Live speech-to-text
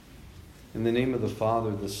In the name of the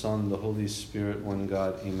Father, the Son, the Holy Spirit, one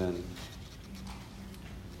God. Amen.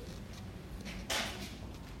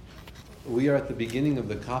 We are at the beginning of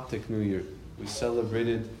the Coptic New Year. We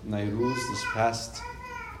celebrated Nairuz this past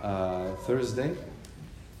Thursday.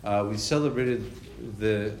 We celebrated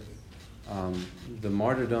the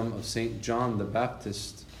martyrdom of Saint John the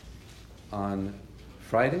Baptist on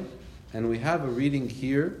Friday, and we have a reading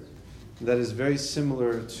here that is very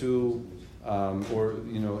similar to,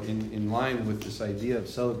 in line with this idea of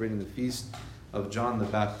celebrating the feast of John the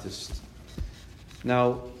Baptist.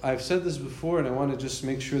 Now, I've said this before, and I want to just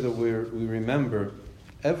make sure that we remember,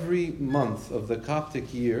 every month of the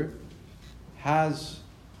Coptic year has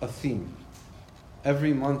a theme.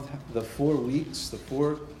 Every month, the 4 weeks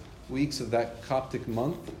of that Coptic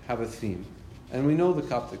month have a theme. And we know the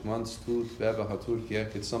Coptic months, Tut, Beba, Hatur,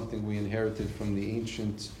 Kiek, it's something we inherited from the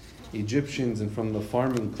ancient Egyptians and from the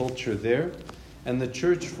farming culture there. And the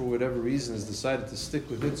church, for whatever reason, has decided to stick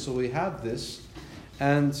with it. So we have this.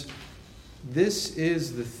 And this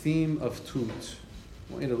is the theme of Tut.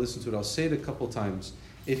 I want you to listen to it. I'll say it a couple times.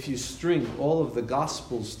 If you string all of the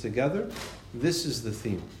Gospels together, this is the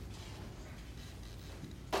theme.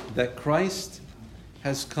 That Christ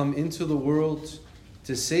has come into the world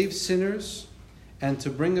to save sinners and to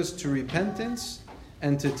bring us to repentance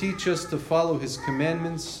and to teach us to follow His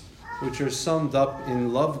commandments, which are summed up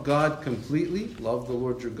in love God completely, love the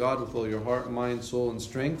Lord your God with all your heart, mind, soul, and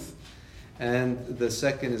strength. And the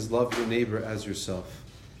second is love your neighbor as yourself.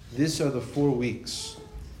 These are the 4 weeks.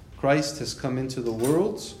 Christ has come into the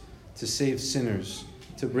world to save sinners,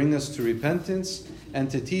 to bring us to repentance, and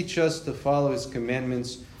to teach us to follow His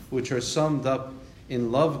commandments, which are summed up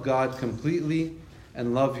in love God completely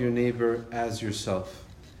and love your neighbor as yourself.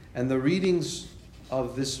 And the readings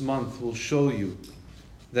of this month will show you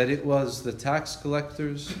that it was the tax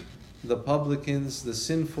collectors, the publicans, the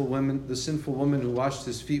sinful woman who washed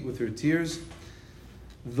His feet with her tears.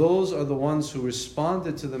 Those are the ones who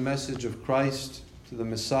responded to the message of Christ, to the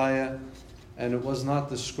Messiah, and it was not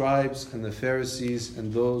the scribes and the Pharisees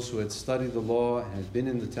and those who had studied the law and had been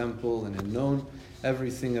in the temple and had known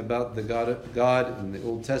everything about the God in the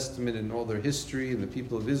Old Testament and all their history and the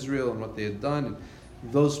people of Israel and what they had done. And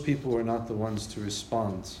those people were not the ones to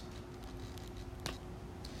respond.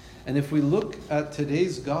 And if we look at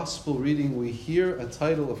today's gospel reading, we hear a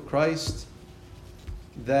title of Christ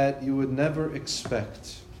that you would never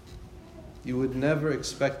expect. You would never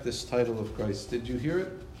expect this title of Christ. Did you hear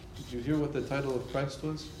it? Did you hear what the title of Christ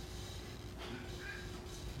was?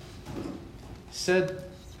 He said,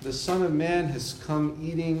 the Son of Man has come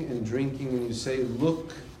eating and drinking, and you say,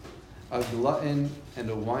 look, a glutton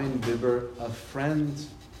and a wine-bibber, a friend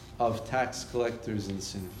of tax collectors and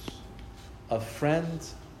sinners. A friend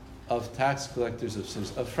of tax collectors of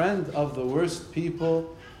sinners. A friend of the worst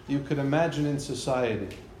people you could imagine in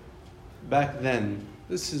society. Back then,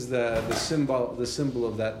 this is the symbol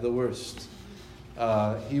of that, the worst.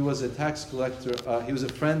 He was a tax collector. He was a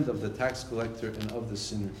friend of the tax collector and of the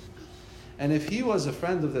sinner. And if he was a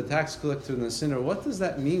friend of the tax collector and the sinner, what does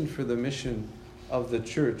that mean for the mission of the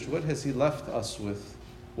church? What has he left us with?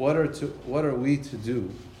 What are we to do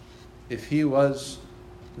if he was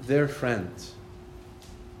their friend?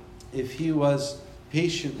 If he was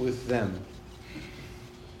patient with them,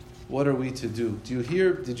 what are we to do?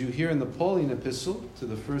 Did you hear in the Pauline epistle, to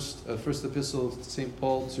the first epistle of St.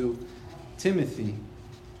 Paul to Timothy,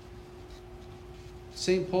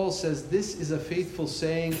 St. Paul says, this is a faithful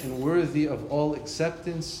saying and worthy of all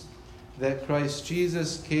acceptance, that Christ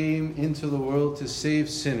Jesus came into the world to save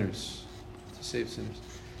sinners. To save sinners.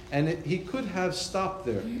 And he could have stopped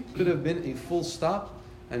there. It could have been a full stop,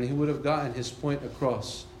 and he would have gotten his point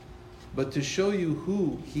across. But to show you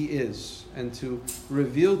who he is, and to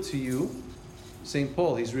reveal to you, St.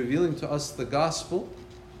 Paul, he's revealing to us the gospel.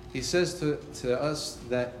 He says to us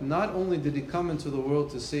that not only did he come into the world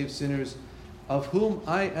to save sinners, of whom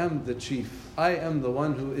I am the chief. I am the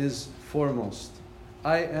one who is foremost.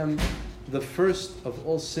 I am the first of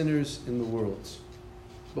all sinners in the world.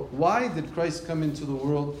 But why did Christ come into the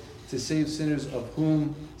world to save sinners, of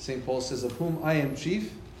whom, St. Paul says, of whom I am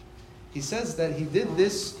chief? He says that he did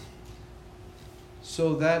this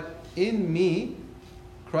so that in me,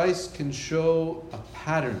 Christ can show a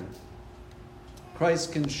pattern.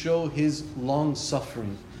 Christ can show His long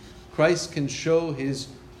suffering. Christ can show His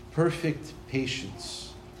perfect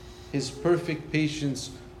patience. His perfect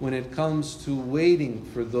patience when it comes to waiting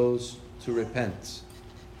for those to repent.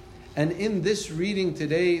 And in this reading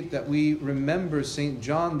today that we remember St.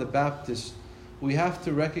 John the Baptist, we have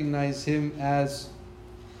to recognize him as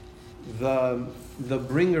the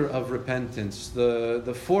bringer of repentance,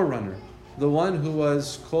 the forerunner, the one who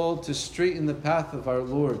was called to straighten the path of our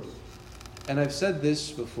Lord. And I've said this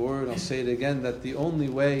before, and I'll say it again, that the only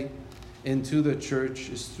way into the church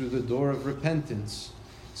is through the door of repentance.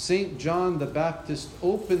 St. John the Baptist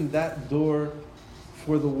opened that door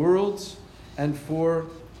for the world and for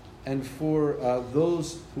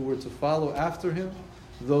those who were to follow after him,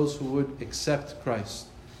 those who would accept Christ.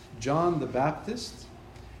 John the Baptist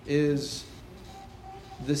is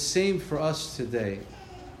the same for us today.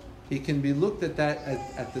 He can be looked at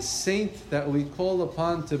at the saint that we call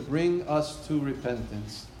upon to bring us to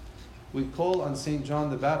repentance. We call on St. John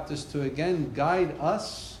the Baptist to again guide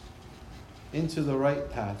us into the right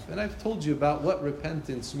path. And I've told you about what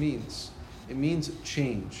repentance means. It means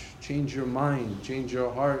change. Change your mind, change your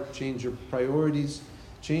heart, change your priorities,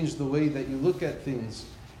 change the way that you look at things.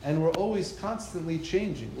 And we're always constantly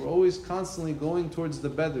changing. We're always constantly going towards the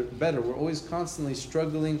better. We're always constantly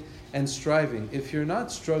struggling and striving. If you're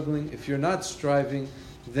not struggling, if you're not striving,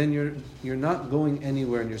 then you're not going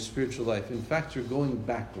anywhere in your spiritual life. In fact, you're going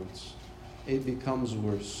backwards. It becomes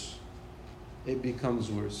worse. It becomes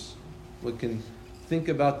worse. We can think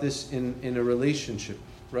about this in a relationship,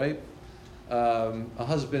 right? A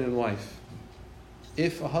husband and wife.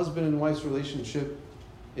 If a husband and wife's relationship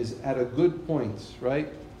is at a good point, right?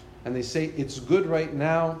 And they say, it's good right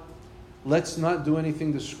now, let's not do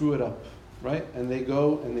anything to screw it up, right? And they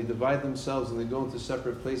go and they divide themselves and they go into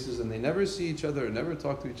separate places and they never see each other or never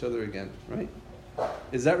talk to each other again, right?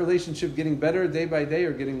 Is that relationship getting better day by day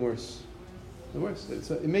or getting worse? Worse.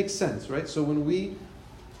 It makes sense, right? So when we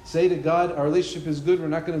say to God, our relationship is good, we're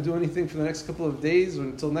not going to do anything for the next couple of days or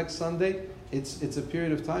until next Sunday, it's a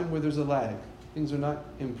period of time where there's a lag. Things are not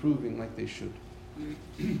improving like they should.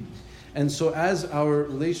 And so as our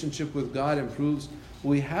relationship with God improves,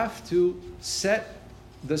 we have to set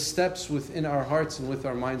the steps within our hearts and with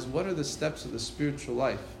our minds. What are the steps of the spiritual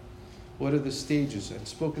life? What are the stages? I've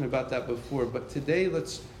spoken about that before, but today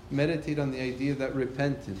let's meditate on the idea that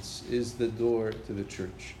repentance is the door to the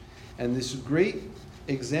church. And this great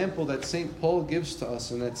example that St. Paul gives to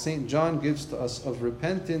us and that St. John gives to us of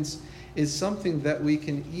repentance is something that we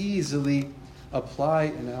can easily apply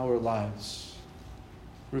in our lives.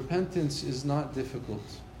 Repentance is not difficult.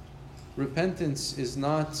 Repentance is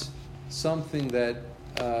not something that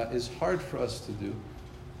is hard for us to do.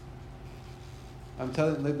 I'm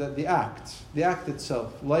telling you that the act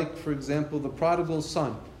itself, like for example the prodigal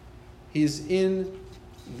son, he's in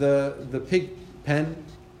the pig pen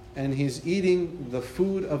and he's eating the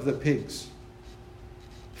food of the pigs.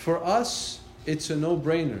 For us, it's a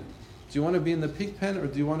no-brainer. Do you want to be in the pig pen or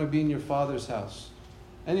do you want to be in your father's house?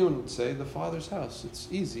 Anyone would say the Father's house. It's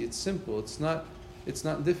easy, it's simple, it's not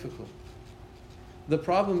difficult. The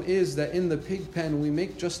problem is that in the pig pen we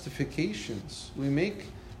make justifications. We make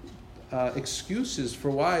excuses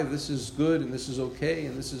for why this is good and this is okay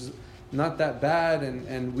and this is not that bad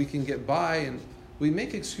and we can get by, and we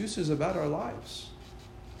make excuses about our lives.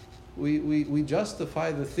 We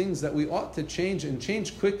justify the things that we ought to change and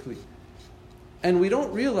change quickly. And we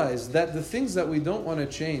don't realize that the things that we don't want to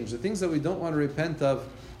change, the things that we don't want to repent of,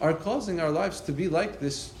 are causing our lives to be like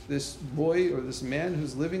this boy or this man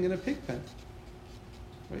who's living in a pig pen.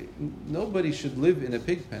 Right? Nobody should live in a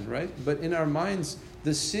pig pen, right? But in our minds,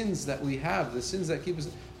 the sins that we have, the sins that keep us,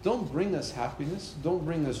 don't bring us happiness, don't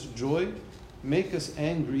bring us joy, make us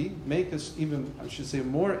angry, make us even, I should say,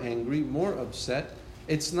 more angry, more upset.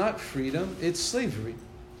 It's not freedom, it's slavery.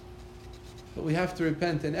 But we have to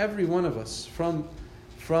repent, and every one of us, from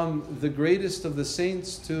the greatest of the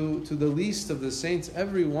saints to the least of the saints,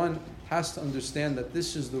 everyone has to understand that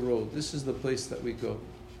this is the road, this is the place that we go.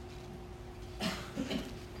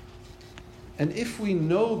 And if we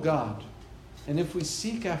know God, and if we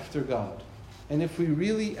seek after God, and if we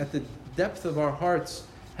really, at the depth of our hearts,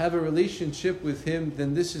 have a relationship with Him,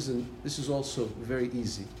 then this is also very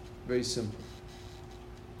easy, very simple.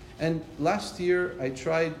 And last year, I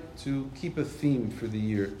tried to keep a theme for the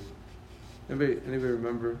year. Anybody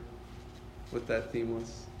remember what that theme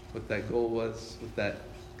was? What that goal was? What that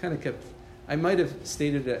kind of kept... I might have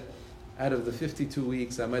stated it, out of the 52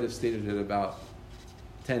 weeks, I might have stated it about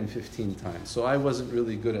 10, 15 times. So I wasn't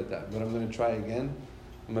really good at that. But I'm going to try again.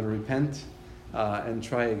 I'm going to repent and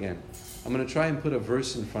try again. I'm going to try and put a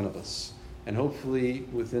verse in front of us. And hopefully,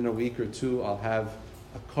 within a week or two, I'll have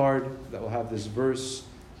a card that will have this verse.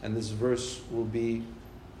 And this verse will be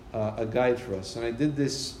a guide for us. And I did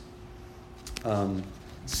this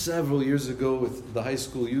several years ago with the high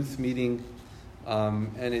school youth meeting,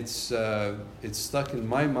 and it's stuck in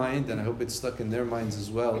my mind, and I hope it's stuck in their minds as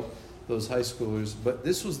well, those high schoolers. But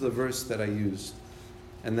this was the verse that I used,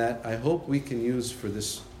 and that I hope we can use for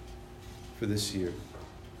this year.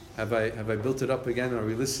 Have I built it up again? Are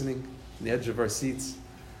we listening? On the edge of our seats.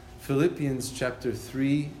 Philippians chapter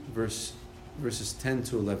 3, verses 10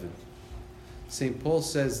 to 11. St. Paul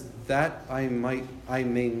says, that I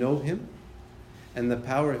may know him, and the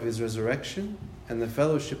power of his resurrection, and the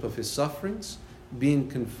fellowship of his sufferings, being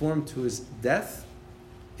conformed to his death,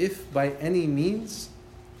 if by any means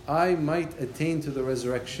I might attain to the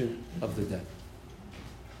resurrection of the dead.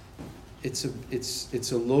 It's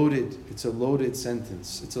a loaded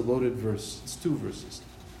sentence. It's a loaded verse. It's 2 verses.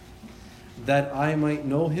 That I might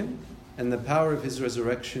know him, and the power of his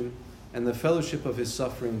resurrection, and the fellowship of his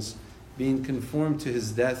sufferings, being conformed to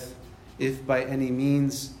his death, if by any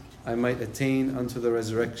means I might attain unto the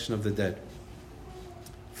resurrection of the dead.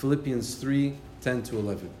 Philippians 3, 10 to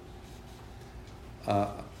 11.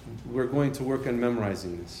 We're going to work on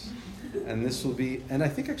memorizing this. And this will be, and I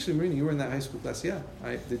think actually, Marina, you were in that high school class. Yeah.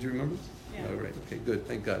 Did you remember? Yeah. Oh, right. Okay, good.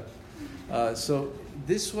 Thank God. So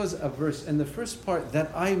this was a verse, and the first part,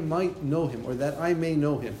 that I might know him, or that I may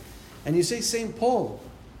know him. And you say, St. Paul,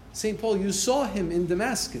 you saw him in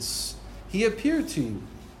Damascus. He appeared to you.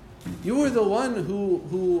 You were the one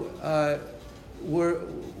who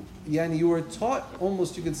you were taught,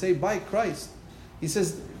 almost you could say, by Christ. He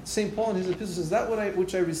says, St. Paul in his epistle says, that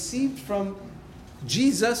which I received from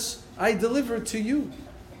Jesus, I delivered to you.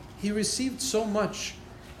 He received so much.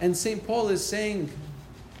 And St. Paul is saying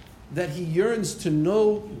that he yearns to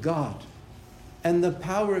know God and the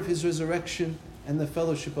power of his resurrection and the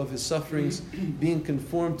fellowship of his sufferings, being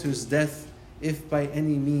conformed to his death, if by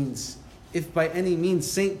any means,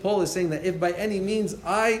 St. Paul is saying that if by any means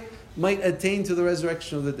I might attain to the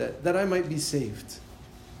resurrection of the dead, that I might be saved.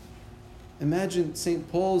 Imagine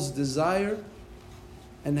St. Paul's desire,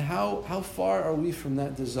 and how far are we from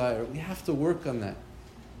that desire? We have to work on that.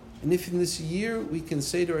 And if in this year we can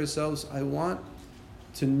say to ourselves, I want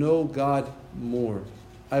to know God more.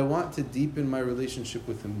 I want to deepen my relationship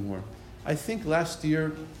with Him more. I think last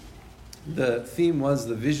year the theme was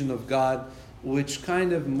the vision of God, which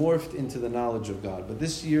kind of morphed into the knowledge of God. But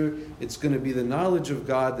this year it's going to be the knowledge of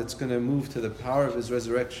God that's going to move to the power of His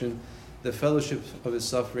resurrection, the fellowship of His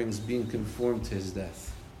sufferings, being conformed to His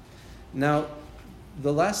death. Now,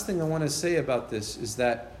 the last thing I want to say about this is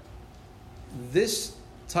that this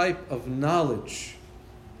type of knowledge,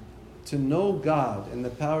 to know God and the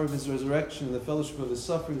power of His resurrection and the fellowship of His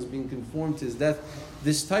sufferings, being conformed to His death,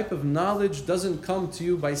 this type of knowledge doesn't come to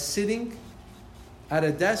you by sitting at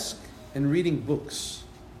a desk and reading books.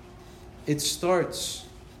 It starts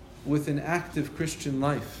with an active Christian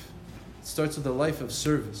life. It starts with a life of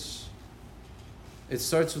service. It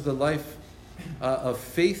starts with a life of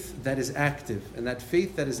faith that is active. And that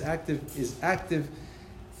faith that is active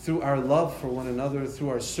through our love for one another, through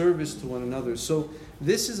our service to one another. So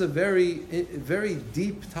this is a very, very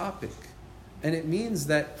deep topic. And it means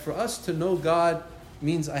that for us to know God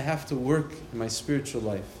means I have to work in my spiritual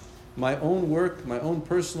life. My own work, my own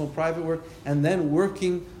personal, private work, and then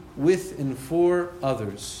working with and for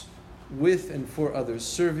others. With and for others.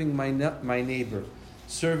 Serving my neighbor.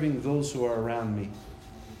 Serving those who are around me.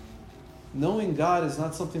 Knowing God is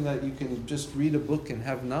not something that you can just read a book and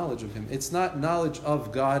have knowledge of Him. It's not knowledge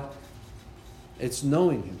of God. It's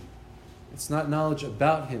knowing Him. It's not knowledge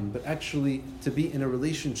about Him, but actually to be in a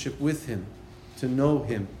relationship with Him. To know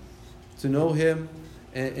Him. To know Him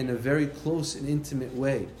in a very close and intimate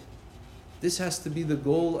way. This has to be the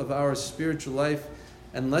goal of our spiritual life,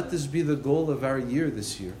 and let this be the goal of our year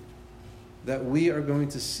this year. That we are going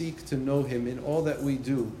to seek to know Him in all that we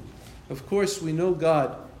do. Of course, we know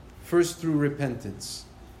God first through repentance.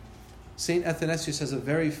 Saint Athanasius has a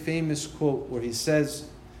very famous quote where he says,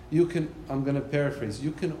 I'm going to paraphrase,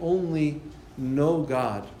 you can only know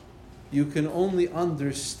God. You can only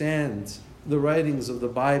understand the writings of the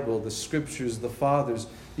Bible, the scriptures, the fathers.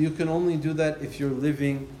 You can only do that if you're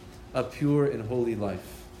living a pure and holy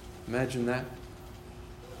life. Imagine that.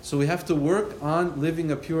 So we have to work on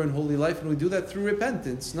living a pure and holy life, and we do that through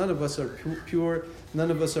repentance. None of us are pure, none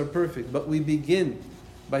of us are perfect, but we begin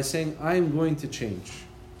by saying, I'm going to change,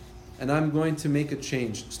 and I'm going to make a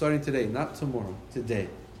change, starting today, not tomorrow, today.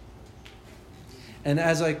 And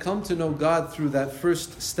as I come to know God through that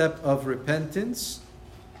first step of repentance,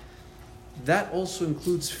 that also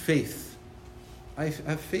includes faith. I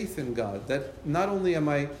have faith in God, that not only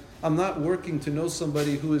I'm not working to know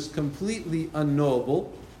somebody who is completely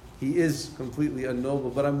unknowable. He is completely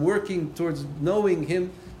unknowable, but I'm working towards knowing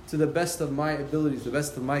Him to the best of my abilities, to the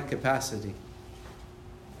best of my capacity.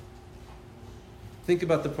 Think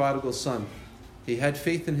about the prodigal son. He had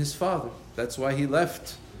faith in his father. That's why he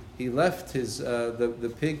left. He left his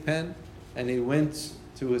the pig pen and he went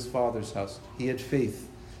to his father's house. He had faith.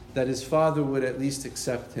 that his father would at least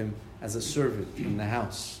accept him as a servant in the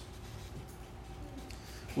house.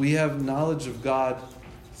 We have knowledge of God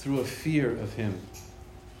through a fear of him.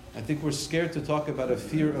 I think we're scared to talk about a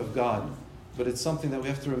fear of God, but it's something that we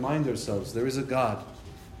have to remind ourselves. There is a God.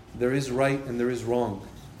 There is right and there is wrong.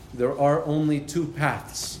 There are only two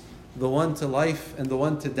paths, the one to life and the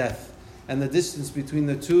one to death. And the distance between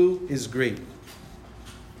the two is great.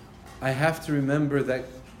 I have to remember that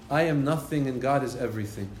I am nothing and God is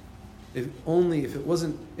everything. It's only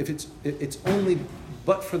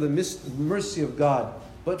but for the mercy of God,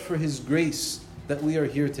 but for His grace that we are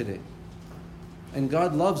here today. And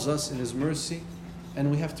God loves us in His mercy,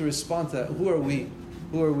 and we have to respond to that. Who are we?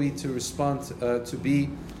 Who are we to respond to be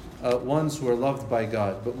ones who are loved by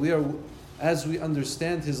God? But we are, as we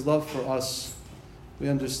understand His love for us, we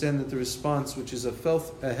understand that the response, which is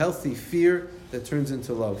a healthy fear that turns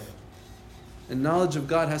into love. And knowledge of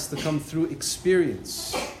God has to come through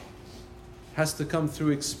experience. Has to come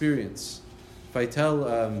through experience. If I tell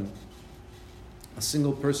a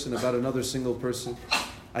single person about another single person,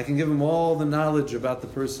 I can give them all the knowledge about the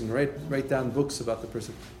person, write down books about the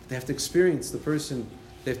person. They have to experience the person.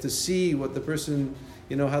 They have to see what the person,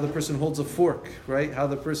 how the person holds a fork, right? How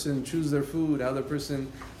the person chews their food, how the person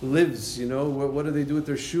lives, what do they do with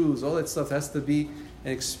their shoes? All that stuff has to be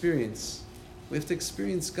an experience. We have to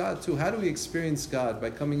experience God too. How do we experience God? By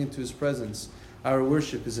coming into His presence. Our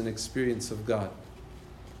worship is an experience of God.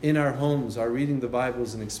 In our homes, our reading the Bible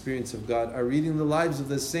is an experience of God. Our reading the lives of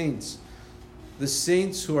the saints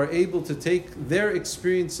who are able to take their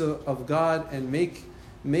experience of God and make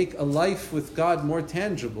a life with God more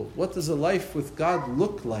tangible. What does a life with God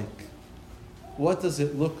look like? What does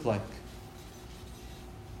it look like?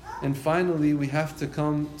 And finally, we have to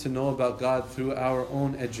come to know about God through our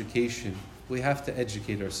own education. We have to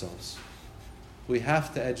educate ourselves. We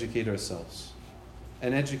have to educate ourselves.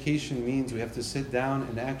 And education means we have to sit down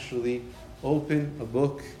and actually open a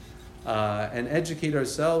book and educate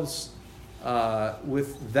ourselves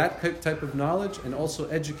with that type of knowledge, and also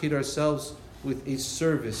educate ourselves with a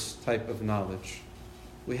service type of knowledge.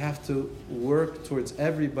 We have to work towards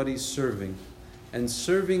everybody serving. And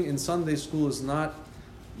serving in Sunday school is not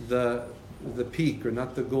the peak or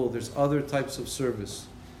not the goal. There's other types of service.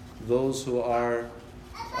 Those who are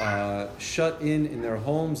shut in their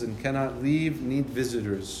homes and cannot leave need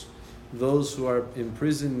visitors. Those who are in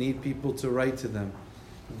prison need people to write to them.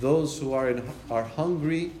 Those who are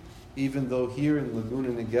hungry, even though here in Laguna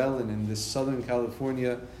Niguel and in this Southern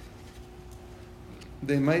California,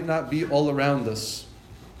 they might not be all around us.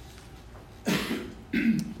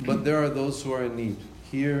 But there are those who are in need,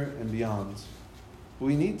 here and beyond.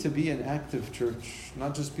 We need to be an active church,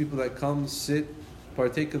 not just people that come, sit,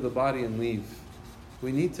 partake of the body and leave.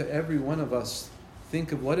 We need to, every one of us,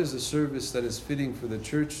 think of what is a service that is fitting for the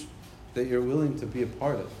church that you're willing to be a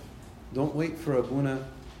part of. Don't wait for Abuna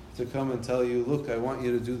to come and tell you, look, I want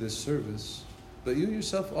you to do this service. But you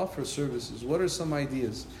yourself offer services. What are some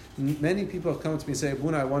ideas? Many people have come to me and say,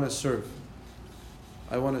 Abuna, I want to serve.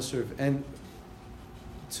 I want to serve. And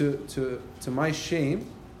to my shame,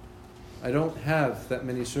 I don't have that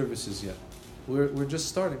many services yet. We're just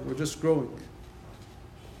starting. We're just growing.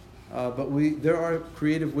 But there are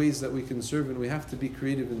creative ways that we can serve, and we have to be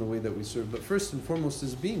creative in the way that we serve. But first and foremost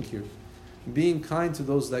is being here. Being kind to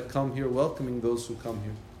those that come here, welcoming those who come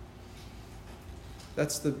here.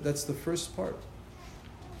 That's the first part.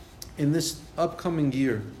 In this upcoming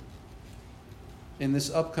year, in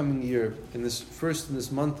this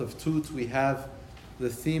month of Tut, we have the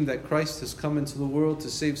theme that Christ has come into the world to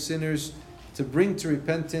save sinners, to bring to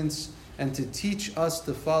repentance, and to teach us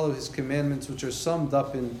to follow His commandments, which are summed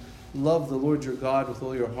up in love the Lord your God with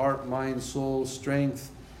all your heart, mind, soul, strength,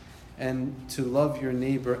 and to love your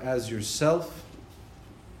neighbor as yourself.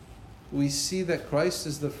 We see that Christ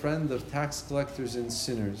is the friend of tax collectors and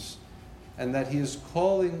sinners, and that He is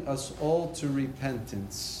calling us all to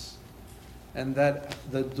repentance, and that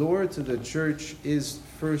the door to the church is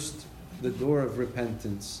first the door of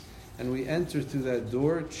repentance. And we enter through that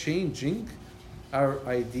door changing our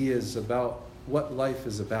ideas about what life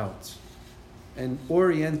is about, and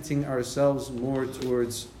orienting ourselves more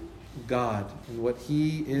towards God and what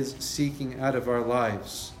He is seeking out of our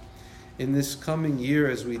lives. In this coming year,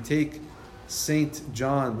 as we take Saint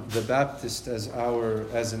John the Baptist as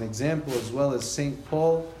an example, as well as Saint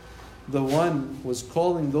Paul, the one was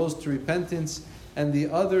calling those to repentance, and the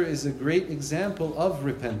other is a great example of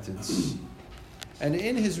repentance. And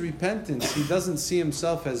in his repentance, he doesn't see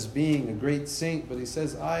himself as being a great saint, but he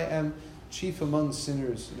says, I am chief among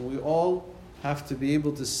sinners. And we all have to be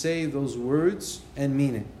able to say those words and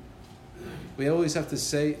mean it. We always have to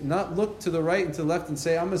say, not look to the right and to the left and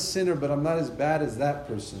say, I'm a sinner, but I'm not as bad as that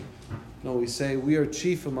person. No, we say, we are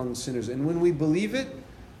chief among sinners. And when we believe it,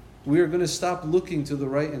 we are going to stop looking to the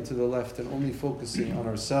right and to the left and only focusing on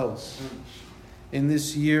ourselves. In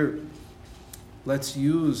this year, let's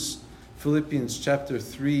use Philippians chapter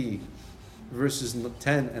 3, verses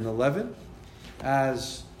 10 and 11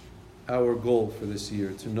 as our goal for this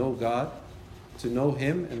year. To know God, to know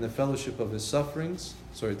Him and the fellowship of His sufferings,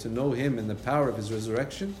 to know Him and the power of His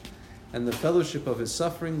resurrection, and the fellowship of His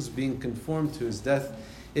sufferings, being conformed to His death,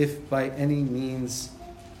 if by any means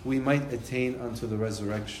we might attain unto the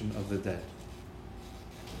resurrection of the dead.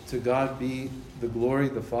 To God be the glory,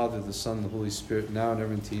 the Father, the Son, the Holy Spirit, now and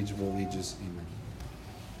ever into age of all ages. Amen.